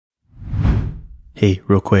Hey,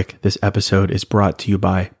 real quick, this episode is brought to you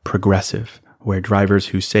by Progressive, where drivers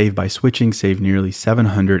who save by switching save nearly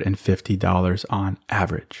 $750 on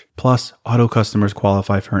average. Plus, auto customers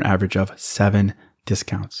qualify for an average of 7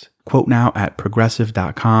 discounts. Quote now at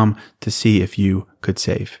progressive.com to see if you could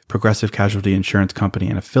save. Progressive Casualty Insurance Company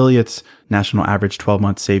and Affiliates. National average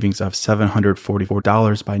 12-month savings of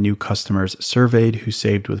 $744 by new customers surveyed who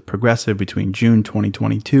saved with Progressive between June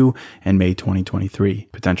 2022 and May 2023.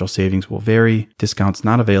 Potential savings will vary. Discounts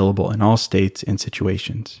not available in all states and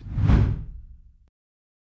situations.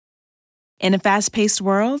 In a fast-paced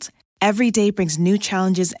world, every day brings new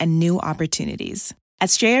challenges and new opportunities.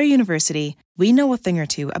 At Strayer University, we know a thing or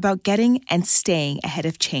two about getting and staying ahead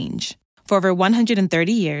of change. For over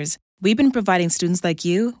 130 years, we've been providing students like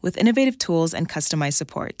you with innovative tools and customized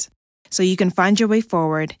support, so you can find your way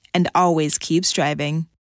forward and always keep striving.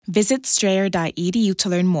 Visit strayer.edu to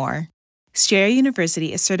learn more. Strayer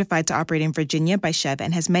University is certified to operate in Virginia by Chev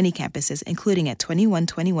and has many campuses, including at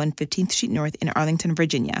 2121 15th Street North in Arlington,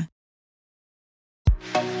 Virginia.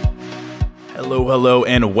 Hello,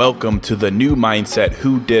 and welcome to the New Mindset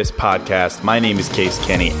Who Dis podcast. My name is Case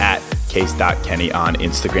Kenny at case.kenny on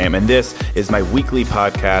Instagram, and this is my weekly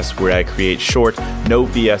podcast where I create short, no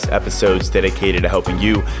BS episodes dedicated to helping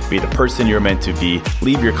you be the person you're meant to be,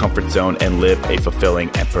 leave your comfort zone, and live a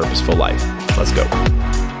fulfilling and purposeful life. Let's go.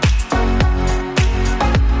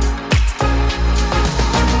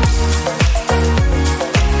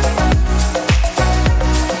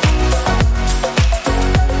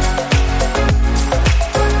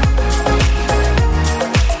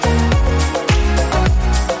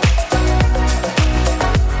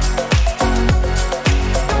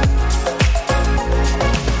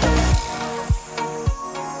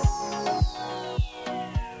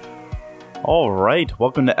 All right,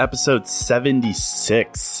 welcome to episode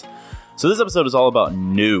 76. So this episode is all about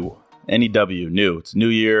new, N-E-W, new. It's new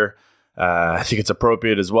year. I think it's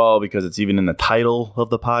appropriate as well because it's even in the title of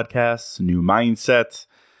the podcast, New Mindset.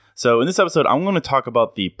 So in this episode, I'm going to talk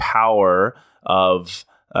about the power of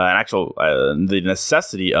the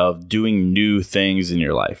necessity of doing new things in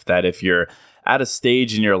your life. That if you're at a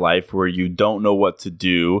stage in your life where you don't know what to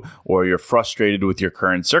do or you're frustrated with your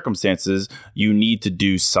current circumstances, you need to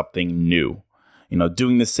do something new. You know,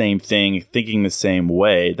 doing the same thing, thinking the same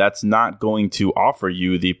way, that's not going to offer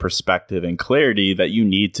you the perspective and clarity that you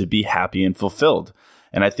need to be happy and fulfilled.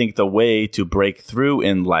 And I think the way to break through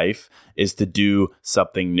in life is to do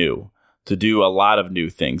something new, to do a lot of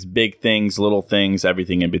new things, big things, little things,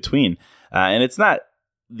 everything in between. And it's not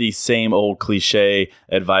the same old cliche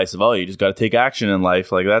advice of, oh, you just got to take action in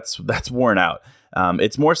life. Like that's worn out.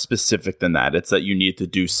 It's more specific than that. It's that you need to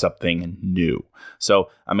do something new. So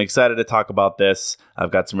I'm excited to talk about this.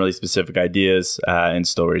 I've got some really specific ideas and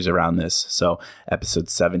stories around this. So episode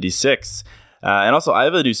 76. And also I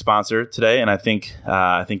have a new sponsor today, and I think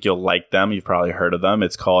you'll like them. You've probably heard of them.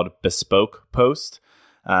 It's called Bespoke Post.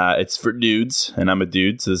 It's for dudes, and I'm a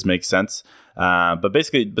dude, so this makes sense. But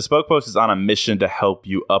basically, Bespoke Post is on a mission to help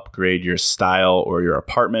you upgrade your style or your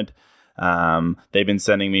apartment. They've been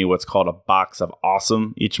sending me what's called a box of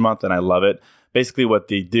awesome each month, and I love it. Basically, what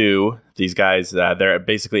they do, these guys, they're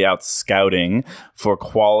basically out scouting for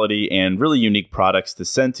quality and really unique products to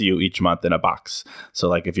send to you each month in a box. So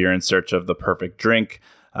like if you're in search of the perfect drink,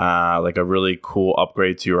 like a really cool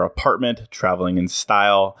upgrade to your apartment, traveling in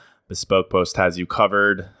style, Bespoke Post has you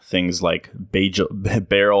covered. Things like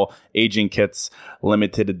barrel aging kits,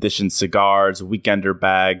 limited edition cigars, weekender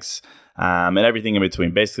bags, and everything in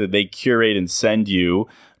between. Basically, they curate and send you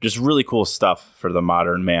just really cool stuff for the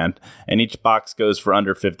modern man. And each box goes for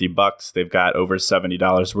under $50. They've got over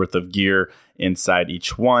 $70 worth of gear inside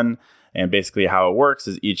each one. And basically how it works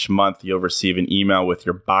is each month you'll receive an email with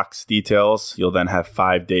your box details. You'll then have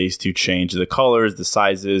 5 days to change the colors, the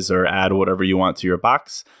sizes, or add whatever you want to your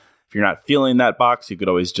box. If you're not feeling that box, you could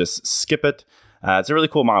always just skip it. It's a really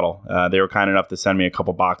cool model. They were kind enough to send me a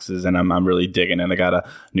couple boxes, and I'm really digging it. I got a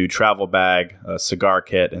new travel bag, a cigar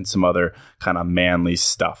kit, and some other kind of manly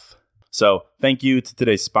stuff. So thank you to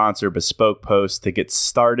today's sponsor, Bespoke Post. To get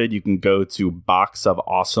started, you can go to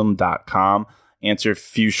boxofawesome.com, answer a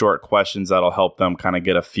few short questions that'll help them kind of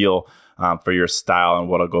get a feel for your style and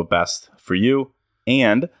what'll go best for you.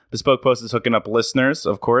 And Bespoke Post is hooking up listeners,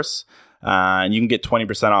 of course. And you can get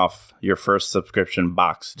 20% off your first subscription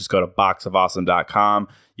box. Just go to boxofawesome.com.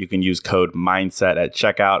 You can use code MINDSET at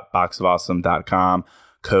checkout, boxofawesome.com.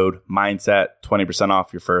 Code MINDSET, 20%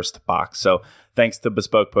 off your first box. So thanks to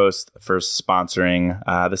Bespoke Post for sponsoring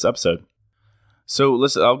this episode. So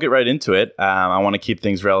listen, I'll get right into it. I want to keep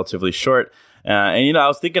things relatively short. And I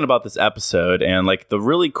was thinking about this episode, and like the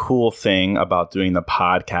really cool thing about doing the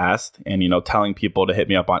podcast and, telling people to hit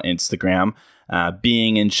me up on Instagram,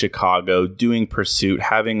 being in Chicago, doing Pursuit,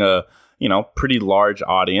 having a, pretty large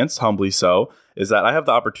audience, humbly so, is that I have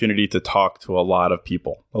the opportunity to talk to a lot of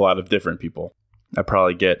people, a lot of different people. I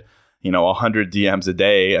probably get, 100 DMs a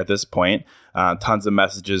day at this point, tons of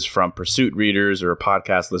messages from Pursuit readers or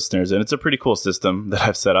podcast listeners. And it's a pretty cool system that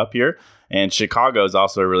I've set up here. And Chicago is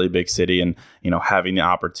also a really big city, and, having the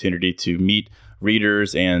opportunity to meet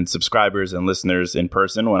readers and subscribers and listeners in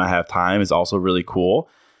person when I have time is also really cool.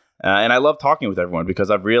 And I love talking with everyone because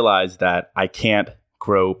I've realized that I can't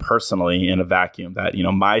grow personally in a vacuum, that,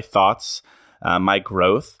 my thoughts, my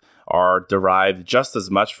growth are derived just as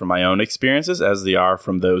much from my own experiences as they are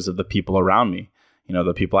from those of the people around me,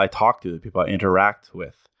 the people I talk to, the people I interact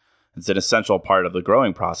with. It's an essential part of the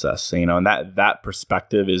growing process, and that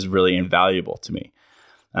perspective is really invaluable to me.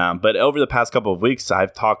 But over the past couple of weeks,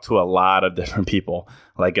 I've talked to a lot of different people,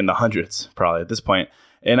 like in the hundreds probably at this point.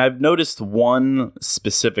 And I've noticed one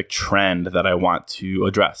specific trend that I want to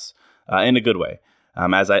address in a good way,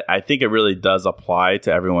 as I think it really does apply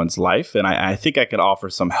to everyone's life. And I think I can offer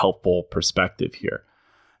some helpful perspective here.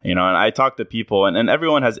 And I talk to people, and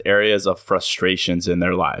everyone has areas of frustrations in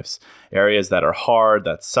their lives, areas that are hard,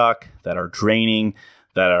 that suck, that are draining,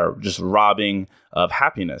 that are just robbing of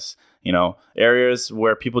happiness, areas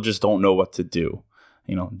where people just don't know what to do,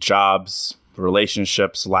 jobs,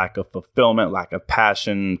 relationships, lack of fulfillment, lack of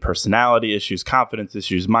passion, personality issues, confidence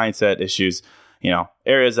issues, mindset issues,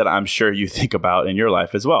 areas that I'm sure you think about in your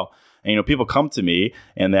life as well. And, people come to me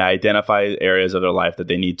and they identify areas of their life that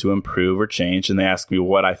they need to improve or change. And they ask me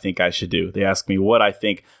what I think I should do. They ask me what I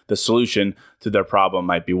think the solution to their problem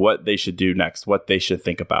might be, what they should do next, what they should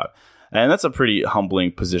think about. And that's a pretty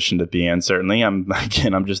humbling position to be in. Certainly, I'm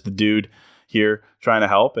just the dude here trying to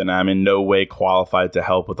help, and I'm in no way qualified to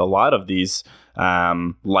help with a lot of these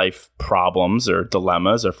life problems or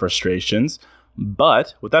dilemmas or frustrations.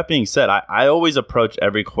 But with that being said, I always approach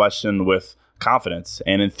every question with confidence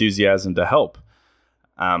and enthusiasm to help.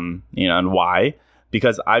 And why?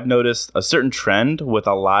 Because I've noticed a certain trend with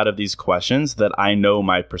a lot of these questions that I know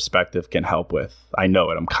my perspective can help with. I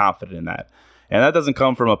know it. I'm confident in that. And that doesn't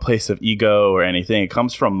come from a place of ego or anything. It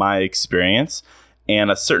comes from my experience and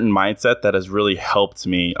a certain mindset that has really helped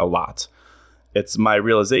me a lot. It's my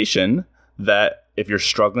realization that if you're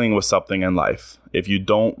struggling with something in life, if you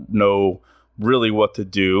don't know really what to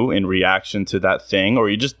do in reaction to that thing, or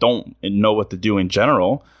you just don't know what to do in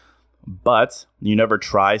general, but you never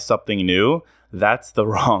try something new, that's the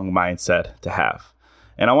wrong mindset to have.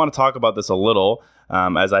 And I want to talk about this a little,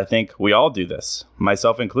 as I think we all do this,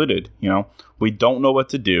 myself included. We don't know what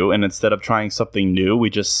to do, and instead of trying something new,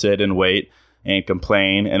 we just sit and wait and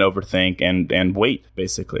complain and overthink and wait,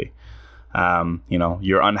 basically.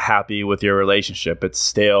 You're unhappy with your relationship. It's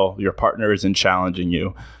stale. Your partner isn't challenging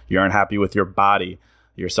you. You're unhappy with your body.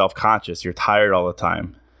 You're self-conscious. You're tired all the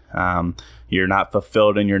time. You're not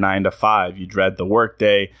fulfilled in your 9 to 5. You dread the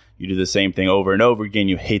workday. You do the same thing over and over again.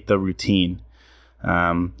 You hate the routine.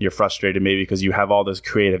 You're frustrated maybe because you have all this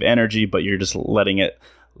creative energy, but you're just letting it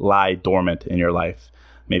lie dormant in your life.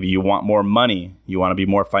 Maybe you want more money. You want to be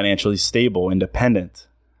more financially stable, independent.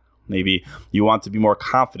 Maybe you want to be more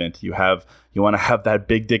confident. You want to have that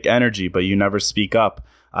big dick energy, but you never speak up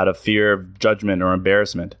out of fear of judgment or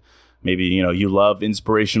embarrassment. Maybe, you love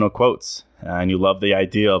inspirational quotes and you love the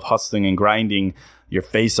idea of hustling and grinding your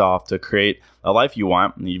face off to create a life you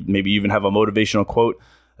want. Maybe you even have a motivational quote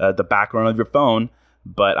at the background of your phone,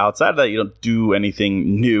 but outside of that, you don't do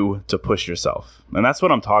anything new to push yourself. And that's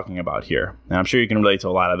what I'm talking about here. And I'm sure you can relate to a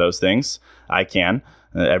lot of those things. I can,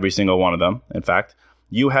 every single one of them. In fact,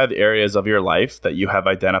 you have areas of your life that you have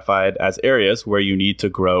identified as areas where you need to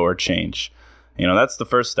grow or change. That's the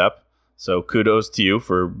first step. So kudos to you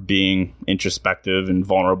for being introspective and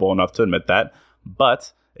vulnerable enough to admit that.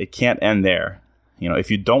 But it can't end there.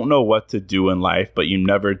 If you don't know what to do in life, but you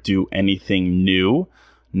never do anything new,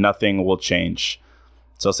 nothing will change.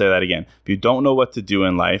 So I'll say that again. If you don't know what to do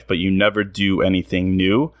in life, but you never do anything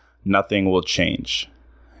new, nothing will change.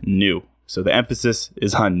 New. So the emphasis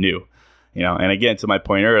is on new. And again, to my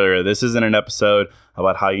point earlier, this isn't an episode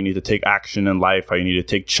about how you need to take action in life, how you need to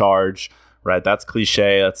take charge, right? That's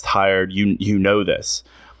cliche. That's tired. You know this.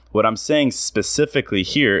 What I'm saying specifically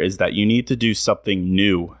here is that you need to do something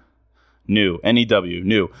new. New, N-E-W,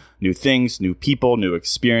 new things, new people, new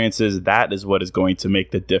experiences. That is what is going to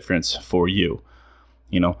make the difference for you.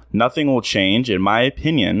 Nothing will change, in my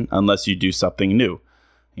opinion, unless you do something new.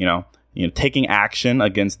 Taking action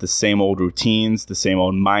against the same old routines, the same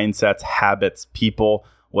old mindsets, habits, people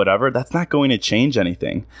whatever, that's not going to change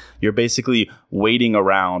anything. You're basically waiting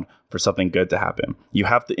around for something good to happen. You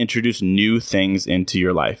have to introduce new things into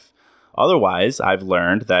your life. Otherwise, I've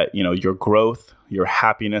learned that, your growth, your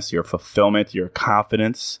happiness, your fulfillment, your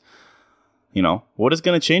confidence, what is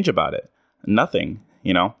going to change about it? Nothing.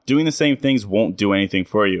 Doing the same things won't do anything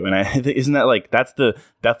for you. And isn't that that's the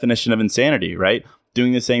definition of insanity, right?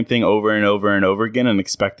 Doing the same thing over and over and over again and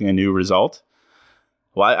expecting a new result.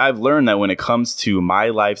 Well, I've learned that when it comes to my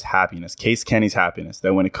life's happiness, Case Kenny's happiness,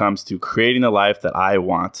 that when it comes to creating the life that I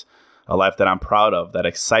want, a life that I'm proud of, that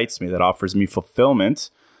excites me, that offers me fulfillment,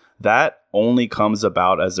 that only comes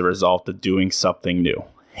about as a result of doing something new.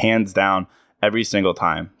 Hands down, every single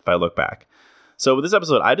time if I look back. So with this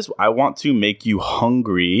episode, I want to make you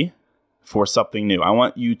hungry for something new. I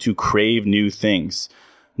want you to crave new things,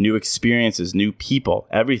 new experiences, new people,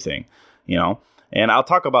 everything, And I'll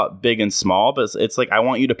talk about big and small, but it's I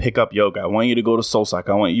want you to pick up yoga. I want you to go to Solsak.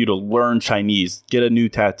 I want you to learn Chinese, get a new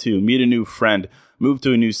tattoo, meet a new friend, move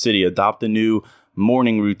to a new city, adopt a new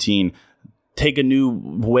morning routine, take a new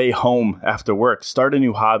way home after work, start a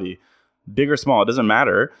new hobby. Big or small, it doesn't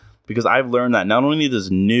matter, because I've learned that not only does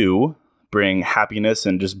new bring happiness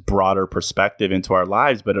and just broader perspective into our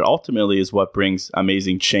lives, but it ultimately is what brings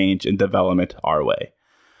amazing change and development our way.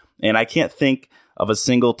 And I can't think of a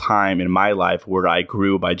single time in my life where I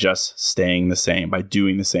grew by just staying the same, by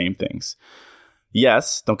doing the same things.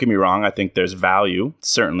 Yes, don't get me wrong. I think there's value,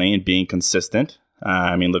 certainly, in being consistent.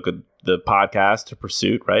 Look at the podcast to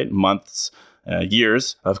Pursuit, right? Months,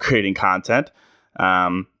 years of creating content.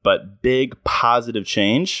 But big positive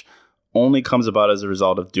change only comes about as a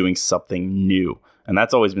result of doing something new. And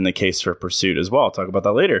that's always been the case for Pursuit as well. I'll talk about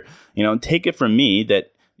that later. Take it from me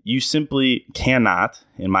that you simply cannot,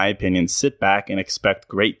 in my opinion, sit back and expect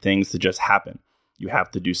great things to just happen. You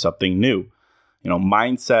have to do something new.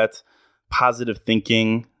 Mindset, positive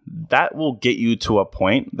thinking, that will get you to a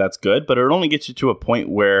point that's good, but it only gets you to a point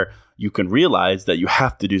where you can realize that you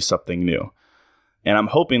have to do something new. And I'm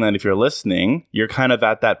hoping that if you're listening, you're kind of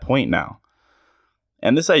at that point now.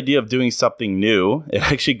 And this idea of doing something new, it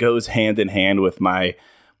actually goes hand in hand with my,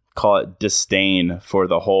 call it, disdain for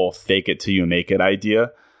the whole fake it till you make it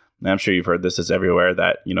idea. And I'm sure you've heard this is everywhere,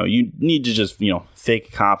 that, you need to just,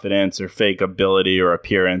 fake confidence or fake ability or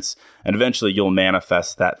appearance, and eventually you'll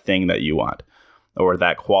manifest that thing that you want, or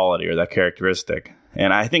that quality or that characteristic.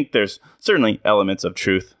 And I think there's certainly elements of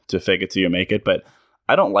truth to fake it till you make it, but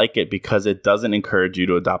I don't like it because it doesn't encourage you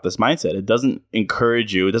to adopt this mindset. It doesn't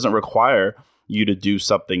encourage you. It doesn't require you to do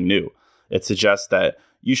something new. It suggests that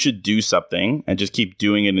you should do something and just keep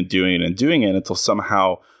doing it and doing it and doing it until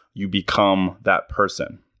somehow you become that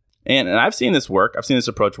person. And I've seen this work. I've seen this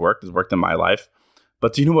approach work. It's worked in my life.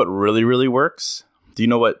 But do you know what really, really works? Do you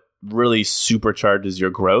know what really supercharges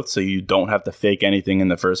your growth so you don't have to fake anything in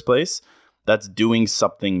the first place? That's doing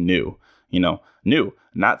something new. New.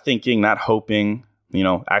 Not thinking, not hoping,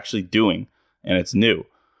 actually doing. And it's new.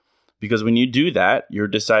 Because when you do that, you're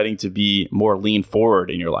deciding to be more lean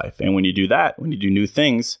forward in your life. And when you do that, when you do new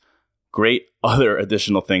things, great other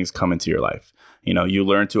additional things come into your life. You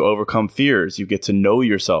learn to overcome fears. You get to know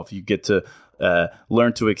yourself. You get to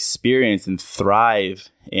learn to experience and thrive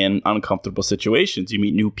in uncomfortable situations. You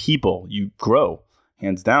meet new people. You grow,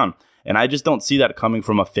 hands down. And I just don't see that coming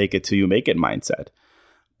from a fake it till you make it mindset.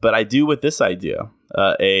 But I do with this idea,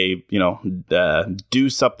 do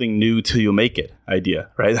something new till you make it idea,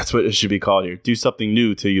 right? That's what it should be called here. Do something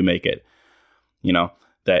new till you make it.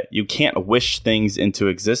 That you can't wish things into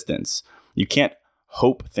existence. You can't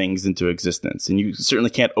hope things into existence. And you certainly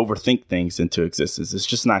can't overthink things into existence. It's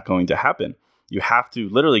just not going to happen. You have to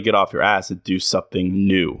literally get off your ass and do something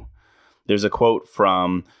new. There's a quote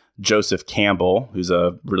from Joseph Campbell, who's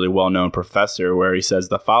a really well-known professor, where he says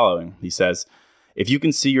the following. He says, "If you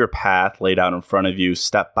can see your path laid out in front of you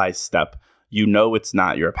step by step, you know it's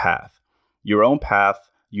not your path. Your own path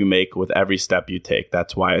you make with every step you take.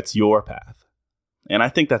 That's why it's your path." And I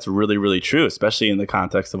think that's really, really true, especially in the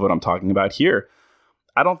context of what I'm talking about here.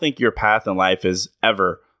 I don't think your path in life is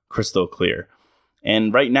ever crystal clear.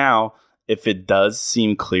 And right now, if it does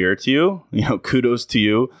seem clear to you, kudos to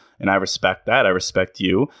you. And I respect that. I respect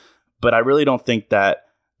you. But I really don't think that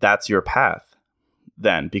that's your path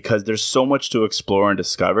then, because there's so much to explore and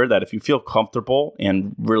discover that if you feel comfortable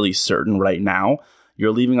and really certain right now,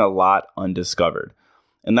 you're leaving a lot undiscovered.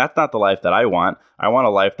 And that's not the life that I want. I want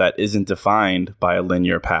a life that isn't defined by a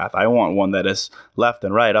linear path. I want one that is left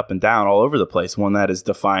and right, up and down, all over the place. One that is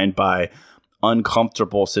defined by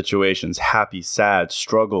uncomfortable situations, happy, sad,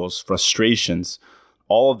 struggles, frustrations,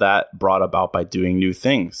 all of that brought about by doing new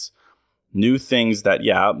things. New things that,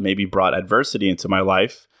 maybe brought adversity into my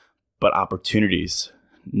life, but opportunities.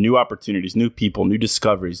 new opportunities, new people, new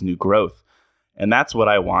discoveries, new growth. And that's what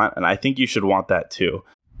I want. And I think you should want that too.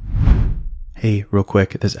 Hey, real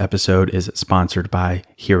quick, this episode is sponsored by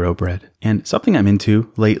Hero Bread. And something I'm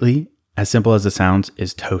into lately, as simple as it sounds,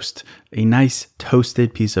 is toast. A nice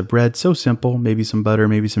toasted piece of bread, so simple, maybe some butter,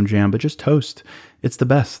 maybe some jam, but just toast. It's the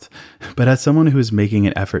best. But as someone who is making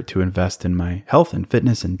an effort to invest in my health and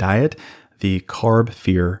fitness and diet, the carb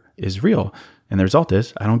fear is real. And the result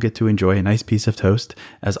is I don't get to enjoy a nice piece of toast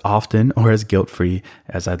as often or as guilt-free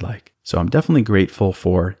as I'd like. So I'm definitely grateful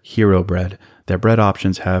for Hero Bread. Their bread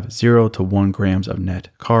options have 0 to 1 grams of net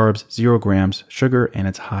carbs, 0 grams sugar, and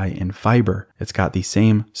it's high in fiber. It's got the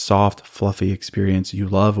same soft, fluffy experience you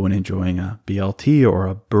love when enjoying a BLT or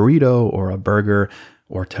a burrito or a burger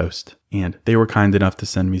or toast. And they were kind enough to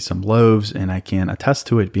send me some loaves, and I can attest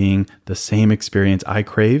to it being the same experience I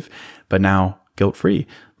crave, but now guilt-free.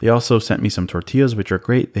 They also sent me some tortillas, which are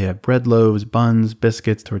great. They have bread loaves, buns,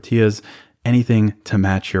 biscuits, tortillas, anything to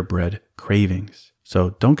match your bread cravings.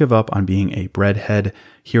 So don't give up on being a breadhead.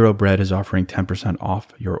 Hero Bread is offering 10% off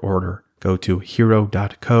your order. Go to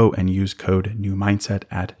hero.co and use code NEWMINDSET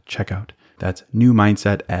at checkout. That's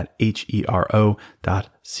NEWMINDSET at hero.co.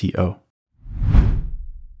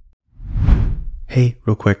 Hey,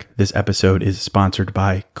 real quick, this episode is sponsored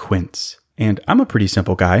by Quince. And I'm a pretty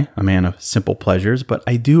simple guy, a man of simple pleasures, but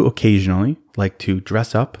I do occasionally like to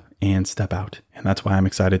dress up and step out. And that's why I'm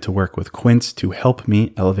excited to work with Quince to help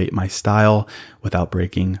me elevate my style without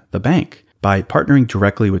breaking the bank. By partnering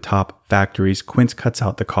directly with top factories, Quince cuts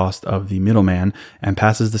out the cost of the middleman and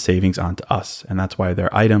passes the savings on to us. And that's why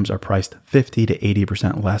their items are priced 50 to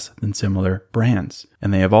 80% less than similar brands.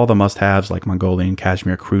 And they have all the must-haves like Mongolian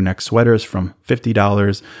cashmere crew neck sweaters from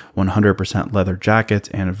 $50, 100% leather jackets,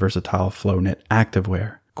 and versatile flow knit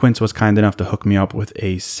activewear. Quince was kind enough to hook me up with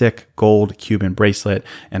a sick gold Cuban bracelet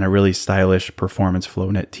and a really stylish performance flow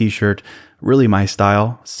knit t-shirt. Really my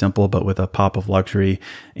style, simple but with a pop of luxury,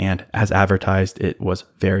 and as advertised, it was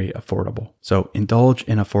very affordable. So indulge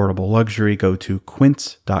in affordable luxury. Go to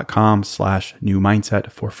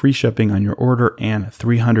quince.com/newmindset for free shipping on your order and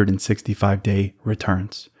 365-day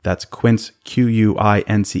returns. That's Quince,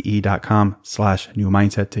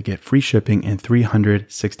 QUINCE.com/newmindset to get free shipping and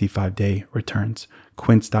 365-day returns.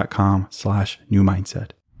 Quince.com/newmindset.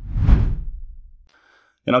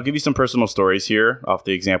 And I'll give you some personal stories here off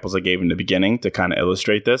the examples I gave in the beginning to kind of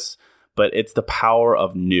illustrate this, but it's the power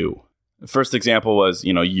of new. The first example was,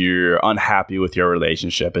 you're unhappy with your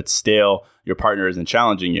relationship. It's stale. Your partner isn't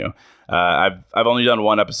challenging you. I've only done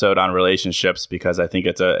one episode on relationships because I think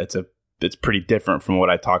it's pretty different from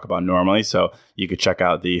what I talk about normally. So you could check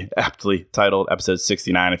out the aptly titled episode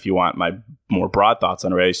 69 if you want my more broad thoughts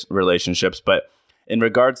on relationships. But in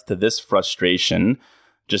regards to this frustration,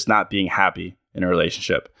 just not being happy in a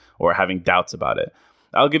relationship or having doubts about it,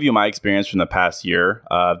 I'll give you my experience from the past year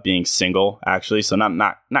of being single, actually. So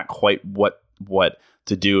not quite what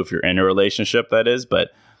to do if you're in a relationship, that is,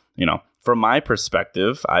 but from my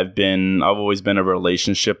perspective, I've always been a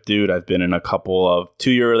relationship dude. I've been in a couple of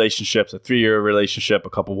 2-year relationships, a 3-year relationship, a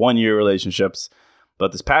couple 1-year relationships,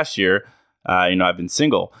 but this past year, I've been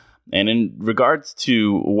single. And in regards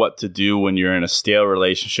to what to do when you're in a stale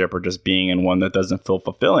relationship or just being in one that doesn't feel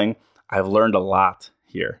fulfilling, I've learned a lot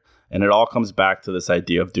here. And it all comes back to this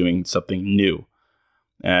idea of doing something new.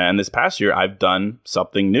 And this past year, I've done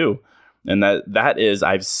something new. And that is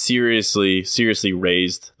I've seriously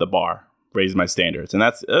raised the bar, raised my standards. And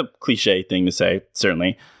that's a cliche thing to say,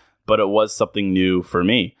 certainly. But it was something new for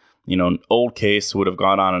me. An old case would have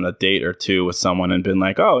gone on a date or two with someone and been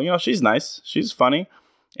like, oh, she's nice. She's funny.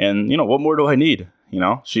 And, what more do I need?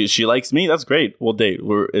 She likes me. That's great. We'll date.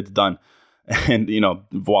 It's done. And,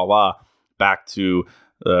 voila, back to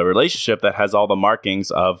the relationship that has all the markings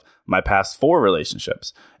of my past 4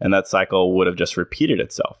 relationships. And that cycle would have just repeated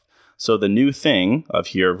itself. So the new thing of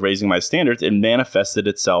raising my standards, it manifested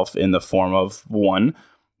itself in the form of 1,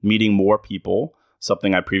 meeting more people,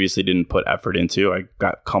 something I previously didn't put effort into. I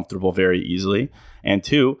got comfortable very easily. And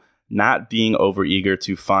 2, not being overeager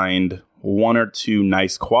to find 1 or 2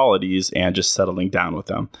 nice qualities and just settling down with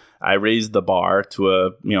them. I raised the bar to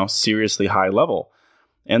a seriously high level.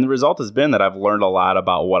 And the result has been that I've learned a lot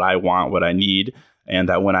about what I want, what I need, and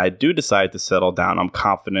that when I do decide to settle down, I'm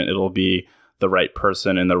confident it'll be the right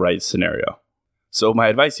person in the right scenario. So my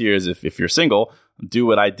advice here is if you're single, do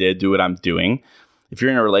what I did, do what I'm doing. If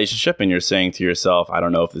you're in a relationship and you're saying to yourself, I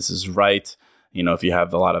don't know if this is right, if you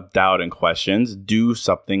have a lot of doubt and questions, do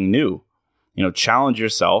something new. Challenge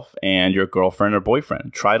yourself and your girlfriend or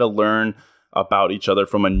boyfriend. Try to learn about each other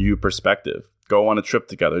from a new perspective. Go on a trip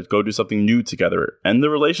together. Go do something new together. End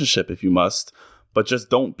the relationship if you must, but just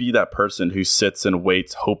don't be that person who sits and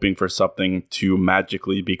waits hoping for something to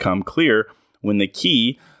magically become clear, when the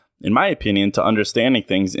key, in my opinion, to understanding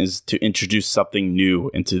things is to introduce something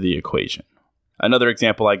new into the equation. Another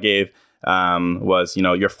example I gave was,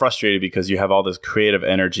 you're frustrated because you have all this creative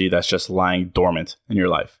energy that's just lying dormant in your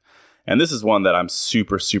life. And this is one that I'm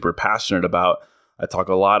super, super passionate about. I talk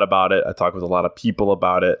a lot about it. I talk with a lot of people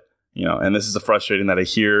about it, and this is a frustration that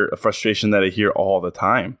I hear all the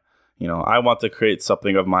time. I want to create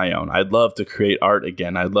something of my own. I'd love to create art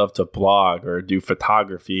again. I'd love to blog or do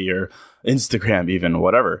photography or Instagram, even,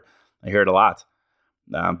 whatever. I hear it a lot.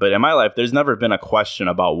 But in my life, there's never been a question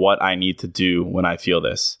about what I need to do when I feel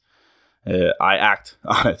this. I act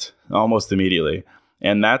on it almost immediately.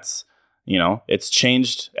 And that's, it's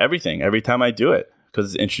changed everything every time I do it,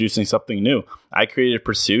 because it's introducing something new. I created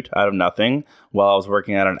Pursuit out of nothing while I was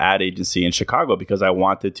working at an ad agency in Chicago because I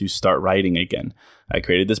wanted to start writing again. I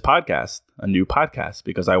created this podcast, a new podcast,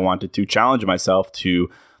 because I wanted to challenge myself to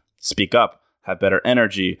speak up, have better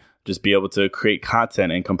energy, just be able to create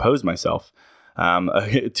content and compose myself.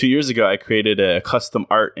 2 years ago, I created a custom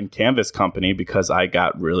art and canvas company because I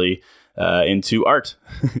got really into art.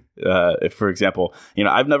 For example,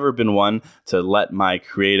 I've never been one to let my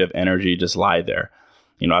creative energy just lie there.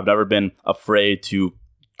 I've never been afraid to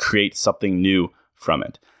create something new from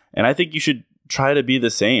it. And I think you should try to be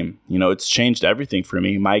the same. It's changed everything for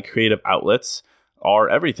me. My creative outlets are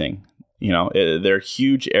everything. They're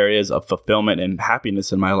huge areas of fulfillment and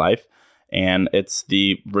happiness in my life. And it's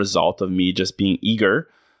the result of me just being eager,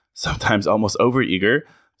 sometimes almost overeager,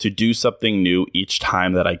 to do something new each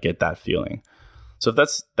time that I get that feeling. So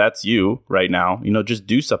if that's you right now, just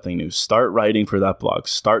do something new. Start writing for that blog.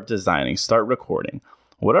 Start designing. Start recording.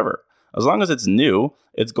 Whatever. As long as it's new,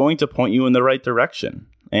 it's going to point you in the right direction.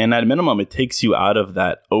 And at minimum, it takes you out of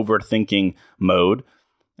that overthinking mode.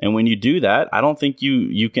 And when you do that, I don't think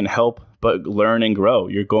you can help but learn and grow.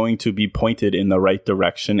 You're going to be pointed in the right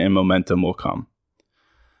direction and momentum will come.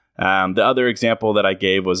 The other example that I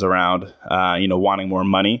gave was around, wanting more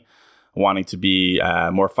money, wanting to be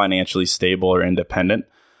more financially stable or independent.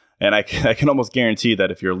 And I can almost guarantee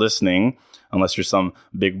that if you're listening, unless you're some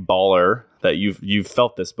big baller, that you've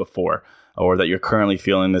felt this before, or that you're currently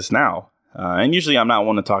feeling this now. And usually I'm not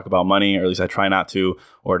one to talk about money, or at least I try not to,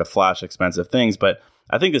 or to flash expensive things. But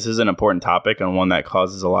I think this is an important topic and one that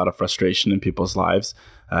causes a lot of frustration in people's lives.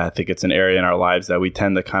 I think it's an area in our lives that we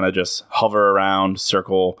tend to kind of just hover around,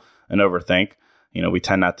 circle, and overthink. We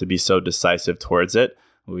tend not to be so decisive towards it.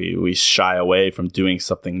 We shy away from doing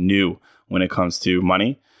something new when it comes to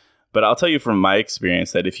money. But I'll tell you from my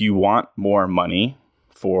experience that if you want more money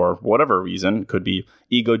for whatever reason, could be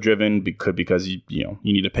ego-driven, could because you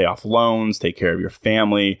need to pay off loans, take care of your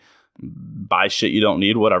family, buy shit you don't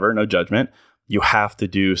need, whatever, no judgment. You have to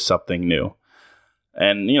do something new.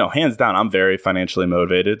 And, hands down, I'm very financially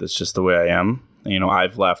motivated. That's just the way I am.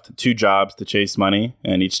 I've left 2 jobs to chase money,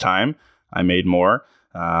 and each time I made more.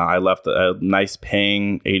 I left a nice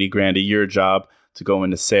paying 80 grand a year job to go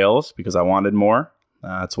into sales because I wanted more.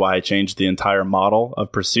 That's why I changed the entire model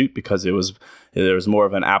of Pursuit, because there was more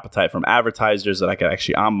of an appetite from advertisers that I could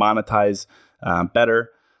actually monetize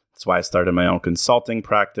better. That's why I started my own consulting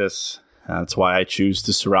practice. That's why I choose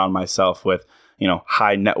to surround myself with,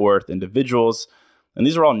 high net worth individuals. And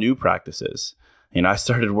these are all new practices. I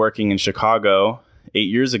started working in Chicago 8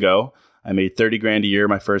 years ago. I made 30 grand a year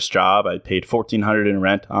my first job. I paid $1,400 in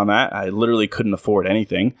rent on that. I literally couldn't afford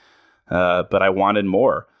anything, but I wanted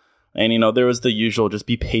more. And, there was the usual, just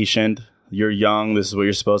be patient. You're young. This is what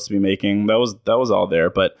you're supposed to be making. That was all there,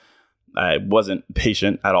 but I wasn't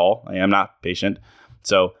patient at all. I am not patient.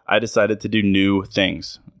 So I decided to do new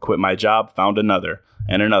things. Quit my job, found another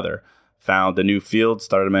and another. Found a new field,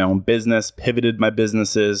 started my own business, pivoted my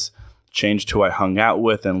businesses, changed who I hung out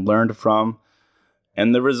with and learned from.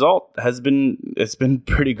 And the result it's been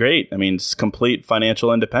pretty great. I mean, it's complete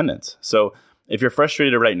financial independence. So if you're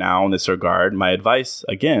frustrated right now in this regard, my advice,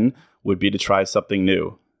 again, would be to try something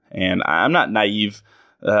new. And I'm not naive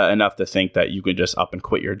enough to think that you can just up and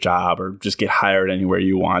quit your job or just get hired anywhere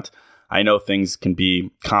you want. I know things can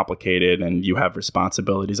be complicated and you have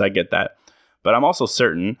responsibilities. I get that. But I'm also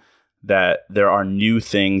certain that there are new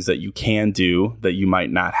things that you can do that you might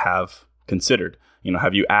not have considered.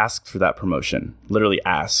 Have you asked for that promotion? Literally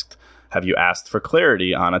asked. Have you asked for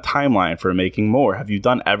clarity on a timeline for making more? Have you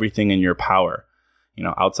done everything in your power?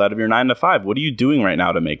 Outside of your 9 to 5, what are you doing right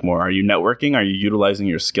now to make more? Are you networking? Are you utilizing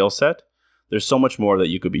your skill set? There's so much more that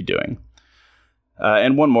you could be doing.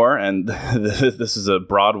 And one more, and this is a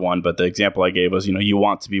broad one, but the example I gave was, you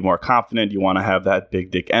want to be more confident. You want to have that big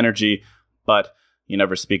dick energy, but you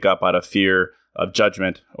never speak up out of fear of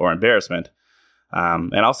judgment or embarrassment.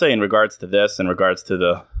 And I'll say in regards to this, in regards to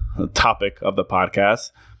the topic of the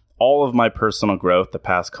podcast, all of my personal growth the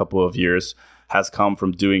past couple of years has come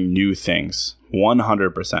from doing new things,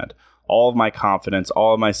 100%. All of my confidence,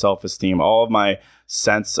 all of my self-esteem, all of my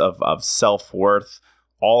sense of self-worth,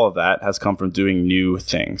 all of that has come from doing new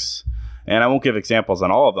things. And I won't give examples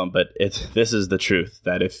on all of them, but this is the truth,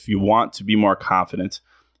 that if you want to be more confident,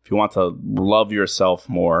 if you want to love yourself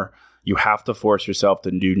more, you have to force yourself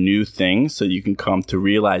to do new things so you can come to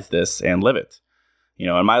realize this and live it.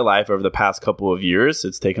 In my life over the past couple of years,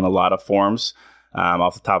 it's taken a lot of forms.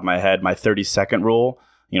 Off the top of my head, my 30-second rule,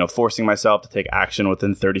 forcing myself to take action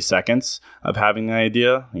within 30 seconds of having the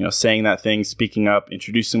idea, saying that thing, speaking up,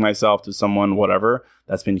 introducing myself to someone, whatever,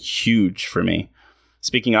 that's been huge for me.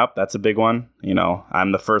 Speaking up, that's a big one.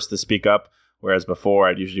 I'm the first to speak up, whereas before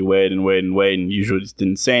I'd usually wait and usually just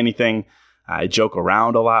didn't say anything. I joke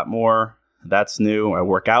around a lot more. That's new. I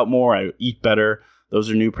work out more. I eat better. Those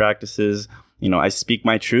are new practices. I speak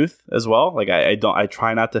my truth as well. Like I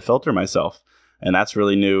try not to filter myself, and that's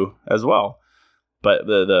really new as well. But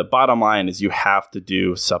the bottom line is you have to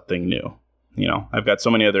do something new. I've got so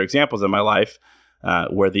many other examples in my life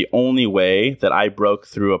where the only way that I broke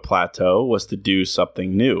through a plateau was to do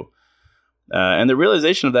something new. And the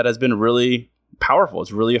realization of that has been really powerful.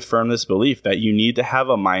 It's really affirmed this belief that you need to have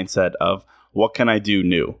a mindset of what can I do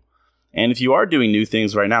new? And if you are doing new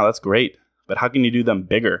things right now, that's great. But how can you do them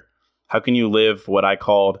bigger? How can you live what I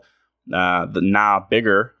called the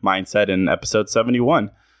bigger mindset in episode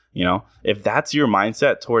 71? If that's your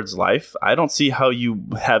mindset towards life, I don't see how you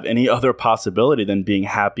have any other possibility than being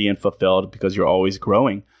happy and fulfilled because you're always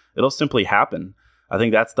growing. It'll simply happen. I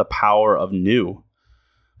think that's the power of new.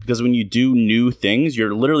 Because when you do new things,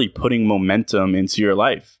 you're literally putting momentum into your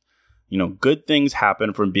life. Good things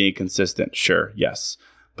happen from being consistent. Sure, yes.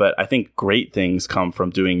 But I think great things come from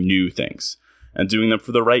doing new things and doing them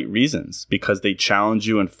for the right reasons because they challenge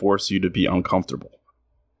you and force you to be uncomfortable.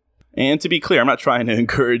 And to be clear, I'm not trying to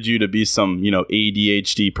encourage you to be some,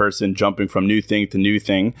 ADHD person jumping from new thing to new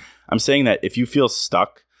thing. I'm saying that if you feel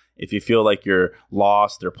stuck, if you feel like you're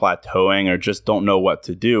lost or plateauing or just don't know what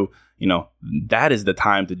to do, that is the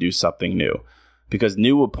time to do something new. Because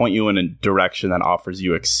new will point you in a direction that offers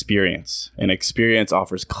you experience. And experience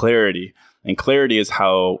offers clarity. And clarity is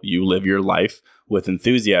how you live your life with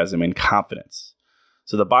enthusiasm and confidence.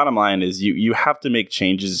 So the bottom line is you have to make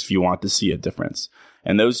changes if you want to see a difference.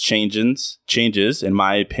 And those changes, in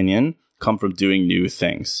my opinion, come from doing new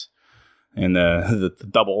things. And the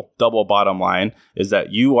double bottom line is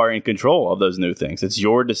that you are in control of those new things. It's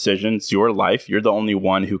your decision. It's your life. You're the only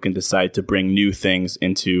one who can decide to bring new things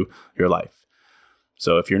into your life.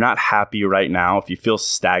 So if you're not happy right now, if you feel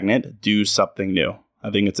stagnant, do something new. I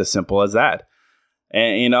think it's as simple as that.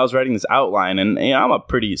 And I was writing this outline, and I'm a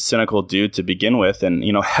pretty cynical dude to begin with. And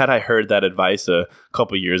had I heard that advice a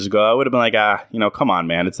couple of years ago, I would have been like, come on,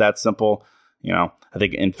 man, it's that simple. I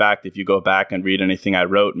think, in fact, if you go back and read anything I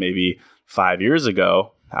wrote maybe 5 years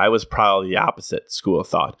ago, I was probably the opposite school of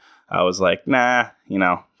thought. I was like, nah,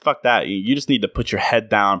 fuck that. You just need to put your head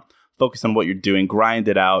down, focus on what you're doing, grind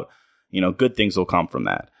it out. Good things will come from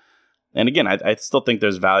that. And again, I still think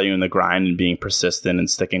there's value in the grind and being persistent and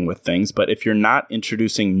sticking with things. But if you're not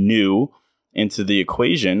introducing new into the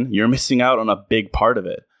equation, you're missing out on a big part of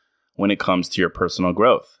it when it comes to your personal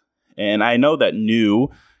growth. And I know that new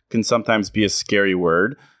can sometimes be a scary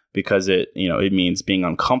word because it means being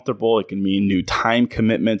uncomfortable. It can mean new time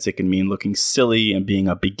commitments. It can mean looking silly and being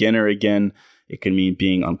a beginner again. It can mean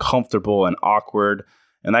being uncomfortable and awkward.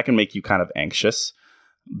 And that can make you kind of anxious.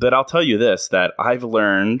 But I'll tell you this, that I've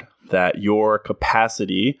learned that your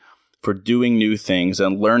capacity for doing new things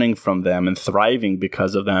and learning from them and thriving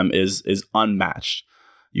because of them is unmatched.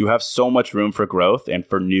 You have so much room for growth and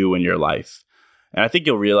for new in your life. And I think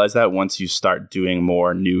you'll realize that once you start doing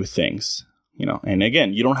more new things, and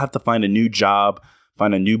again, you don't have to find a new job,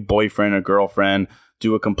 find a new boyfriend or girlfriend,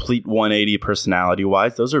 do a complete 180 personality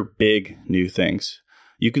wise. Those are big new things.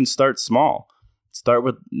 You can start small. Start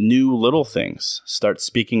with new little things. Start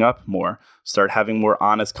speaking up more. Start having more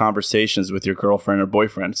honest conversations with your girlfriend or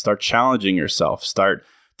boyfriend. Start challenging yourself. Start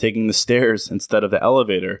taking the stairs instead of the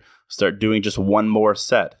elevator. Start doing just one more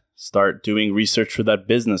set. Start doing research for that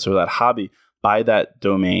business or that hobby. Buy that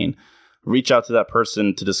domain. Reach out to that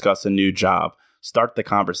person to discuss a new job. Start the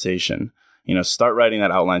conversation. Start writing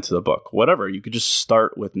that outline to the book. Whatever. You could just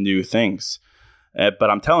start with new things. But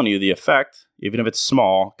I'm telling you, the effect, even if it's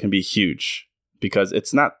small, can be huge. Because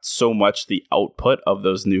it's not so much the output of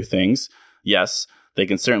those new things. Yes, they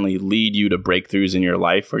can certainly lead you to breakthroughs in your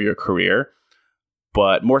life or your career.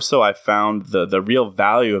 But more so, I found the real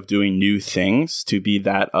value of doing new things to be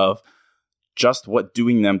that of just what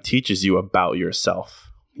doing them teaches you about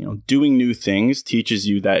yourself. Doing new things teaches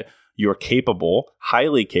you that you're capable,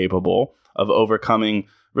 highly capable, of overcoming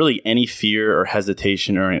really any fear or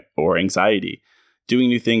hesitation or anxiety. Doing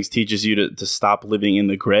new things teaches you to stop living in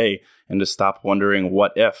the gray and to stop wondering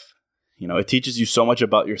what if. It teaches you so much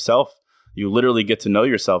about yourself. You literally get to know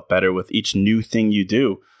yourself better with each new thing you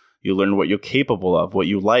do. You learn what you're capable of, what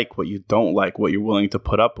you like, what you don't like, what you're willing to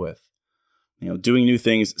put up with. Doing new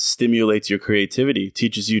things stimulates your creativity,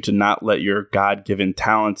 teaches you to not let your God-given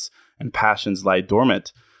talents and passions lie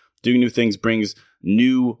dormant. Doing new things brings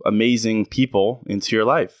new, amazing people into your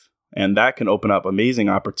life. And that can open up amazing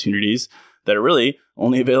opportunities that are really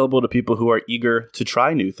only available to people who are eager to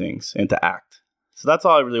try new things and to act. So that's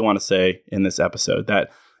all I really want to say in this episode,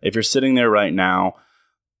 that if you're sitting there right now,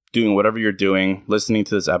 doing whatever you're doing, listening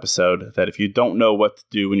to this episode, that if you don't know what to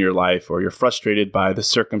do in your life, or you're frustrated by the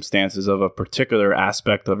circumstances of a particular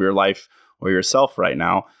aspect of your life or yourself right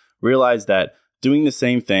now, realize that doing the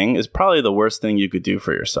same thing is probably the worst thing you could do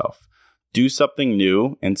for yourself. Do something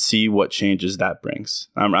new and see what changes that brings.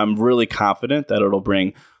 I'm really confident that it'll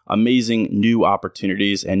bring amazing new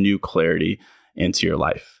opportunities and new clarity into your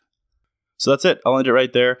life. So that's it. I'll end it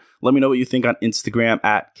right there. Let me know what you think on Instagram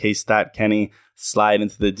at kstatkenny. Slide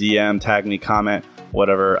into the DM, tag me, comment,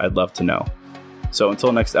 whatever. I'd love to know. So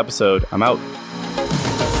until next episode, I'm out.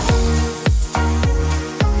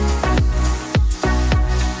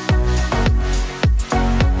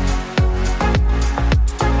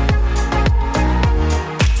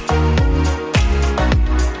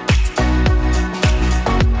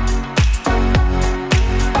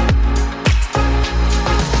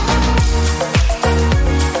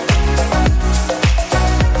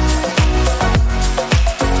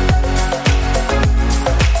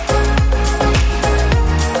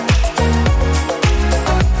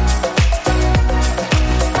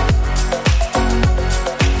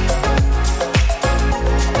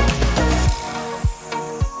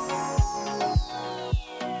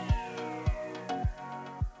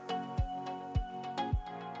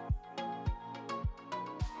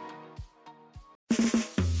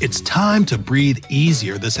 It's time to breathe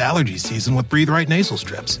easier this allergy season with Breathe Right nasal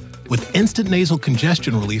strips. With instant nasal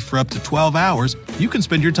congestion relief for up to 12 hours, you can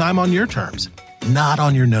spend your time on your terms, not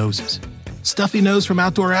on your noses. Stuffy nose from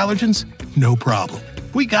outdoor allergens? No problem.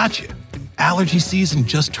 We got you. Allergy season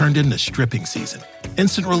just turned into stripping season.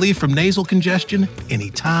 Instant relief from nasal congestion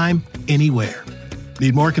anytime, anywhere.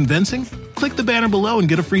 Need more convincing? Click the banner below and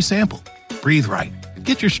get a free sample. Breathe Right.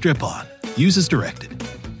 Get your strip on. Use as directed.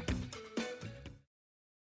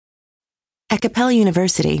 At Capella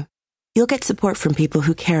University, you'll get support from people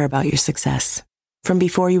who care about your success. From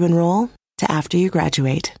before you enroll to after you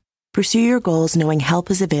graduate, pursue your goals knowing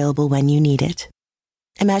help is available when you need it.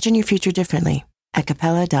 Imagine your future differently at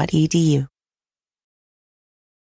capella.edu.